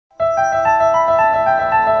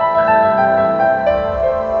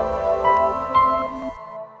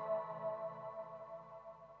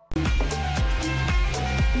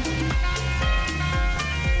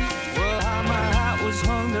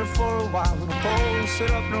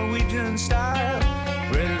set up Norwegian style,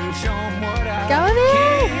 ready to show 'em what I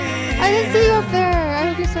Galaman! I didn't see you up there. I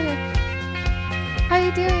hope you're still here. How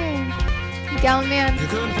you doing? Gallon Man,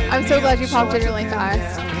 I'm so glad you popped in really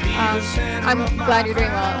fast. I'm glad you're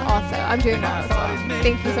doing well also. I'm doing well as well.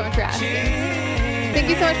 Thank you so much for asking. Thank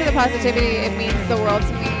you so much for the positivity. It means the world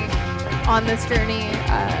to me on this journey.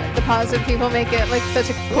 The positive people make it like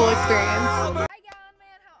such a cool experience. Hi Gallon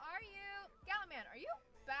Man, how are you? Gallon Man, are you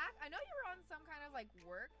back? I know you were on some kind of like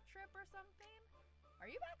work trip or something. Are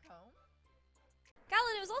you back home?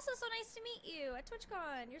 Gallon, it was also so nice to meet you at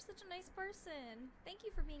TwitchCon. You're such a nice person. Thank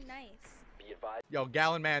you for being nice. Yo,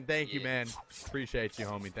 Gallon Man, thank you, man. Appreciate you,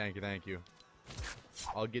 homie. Thank you, thank you.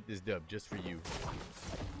 I'll get this dub just for you.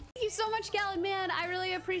 Thank you so much, Gallon Man. I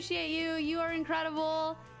really appreciate you. You are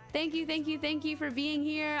incredible. Thank you, thank you, thank you for being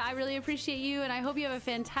here. I really appreciate you, and I hope you have a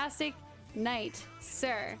fantastic night,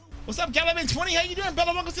 sir. What's up, Gallon Man 20? How you doing,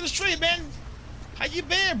 brother? Welcome to the stream, man. How you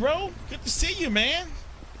been, bro? Good to see you, man.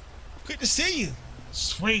 Good to see you.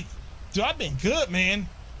 Sweet. Dude, I've been good, man.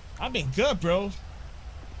 I've been good, bro.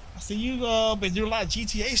 I see you been doing a lot of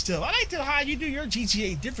GTA stuff. I like how you do your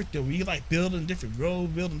GTA different, though. You like building different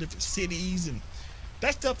roads, building different cities, and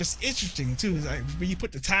that stuff is interesting, too. It's like when you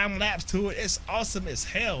put the time lapse to it, it's awesome as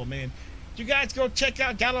hell, man. You guys go check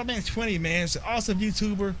out Gallon Man 20, man. It's an awesome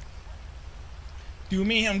YouTuber. Dude,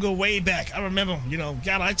 me and him go way back. I remember, you know,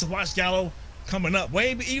 Gallo, I used to watch Gallo coming up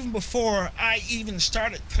way even before I even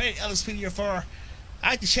started playing LSPDFR. I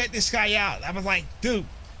had to check this guy out. I was like, dude,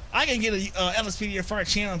 I can get a LSPDFR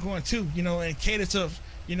channel going too, you know, and cater to,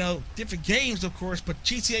 you know, different games, of course, but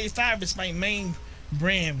GTA 5 is my main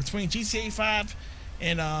brand. Between GTA 5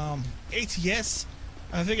 and ATS,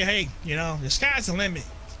 I figure, hey, you know, the sky's the limit.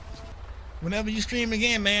 Whenever you stream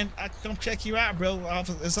again, man, I come check you out, bro.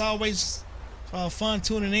 It's always fun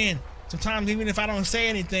tuning in. Sometimes even if I don't say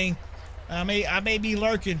anything, I may be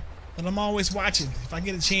lurking, but I'm always watching if I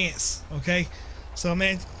get a chance. Okay, so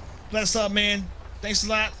man, bless up, man. Thanks a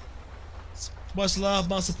lot. Much love,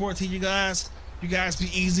 much support to you guys. You guys be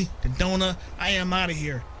easy. The donut. I am out of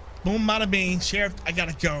here. Boom, bada bing. Sheriff, I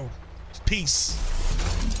gotta go. Peace.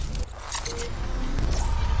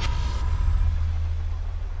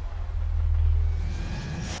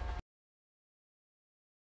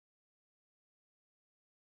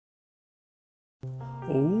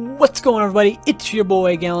 What's going on, everybody? It's your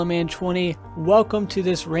boy GallonMan20. Welcome to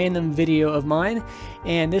this random video of mine,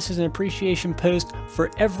 and this is an appreciation post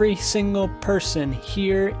for every single person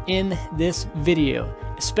here in this video,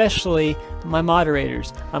 especially my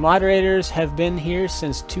moderators. My moderators have been here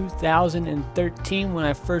since 2013 when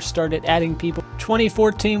I first started adding people.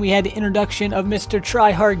 2014 we had the introduction of Mr.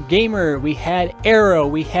 Tryhard Gamer, we had Arrow,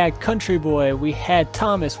 we had Country Boy, we had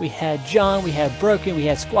Thomas, we had John, we had Broken, we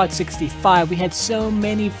had Squad 65, we had so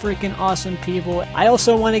many freaking awesome people. I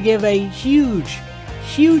also want to give a huge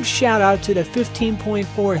shout out to the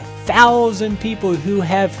 15.4 thousand people who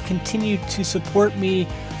have continued to support me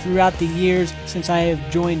throughout the years since I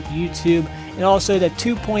have joined YouTube, and also the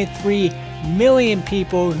 2.3 million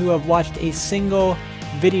people who have watched a single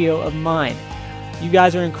video of mine. You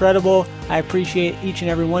guys are incredible. I appreciate each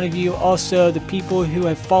and every one of you. Also, the people who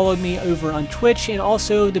have followed me over on Twitch, and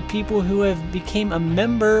also the people who have become a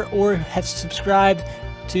member or have subscribed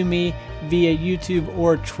to me via YouTube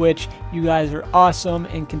or Twitch. You guys are awesome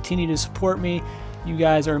and continue to support me. You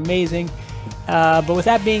guys are amazing. But with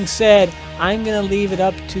that being said, I'm going to leave it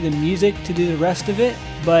up to the music to do the rest of it.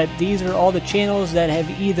 But these are all the channels that have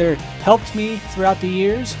either helped me throughout the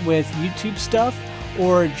years with YouTube stuff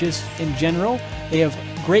or just in general. They have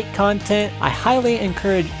great content. I highly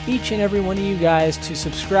encourage each and every one of you guys to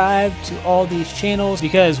subscribe to all these channels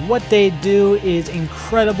because what they do is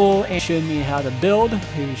incredible, and showed me how to build,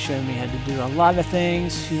 who showed me how to do a lot of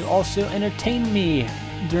things, who also entertained me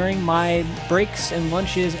during my breaks and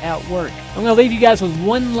lunches at work. I'm going to leave you guys with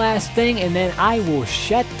one last thing and then I will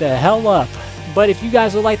shut the hell up. But if you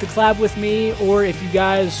guys would like to collab with me, or if you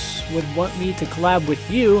guys would want me to collab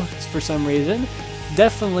with you for some reason,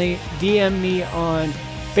 definitely DM me on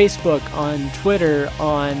Facebook, on Twitter,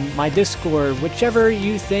 on my Discord, whichever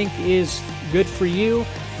you think is good for you.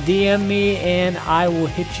 DM me and I will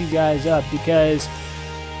hit you guys up, because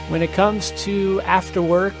when it comes to after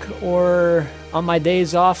work or on my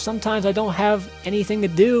days off, sometimes I don't have anything to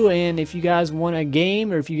do, and if you guys want a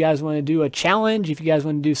game, or if you guys want to do a challenge, if you guys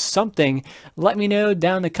want to do something, let me know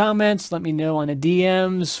down in the comments, let me know on the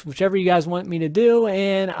DMs, whichever you guys want me to do,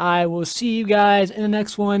 and I will see you guys in the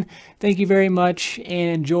next one. Thank you very much,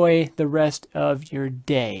 and enjoy the rest of your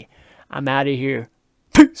day. I'm out of here.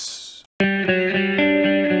 Peace!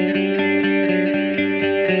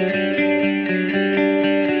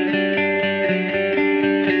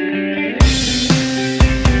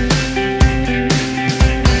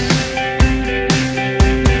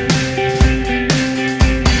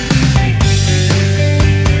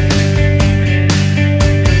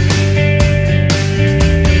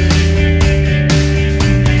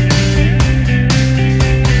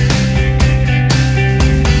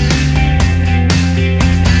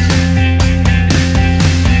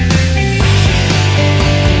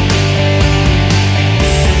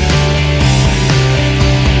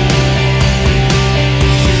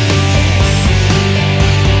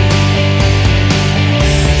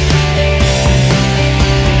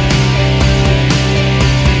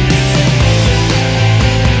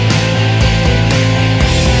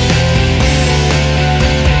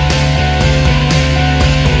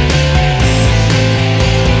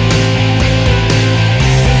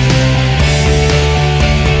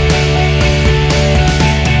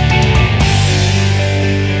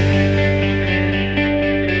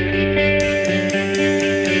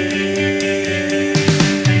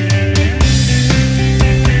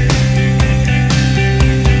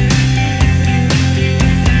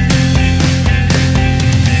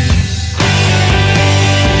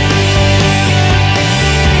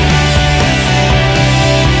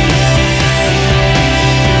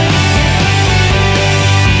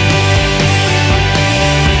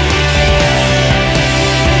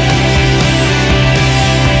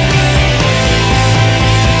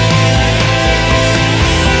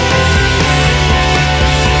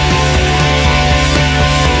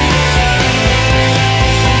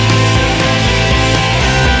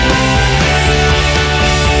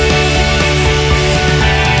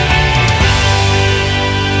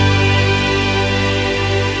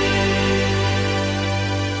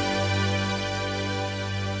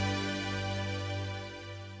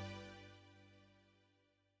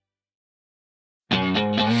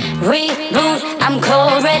 Reboot, I'm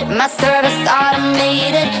cold red, my service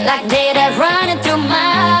automated, like data running through my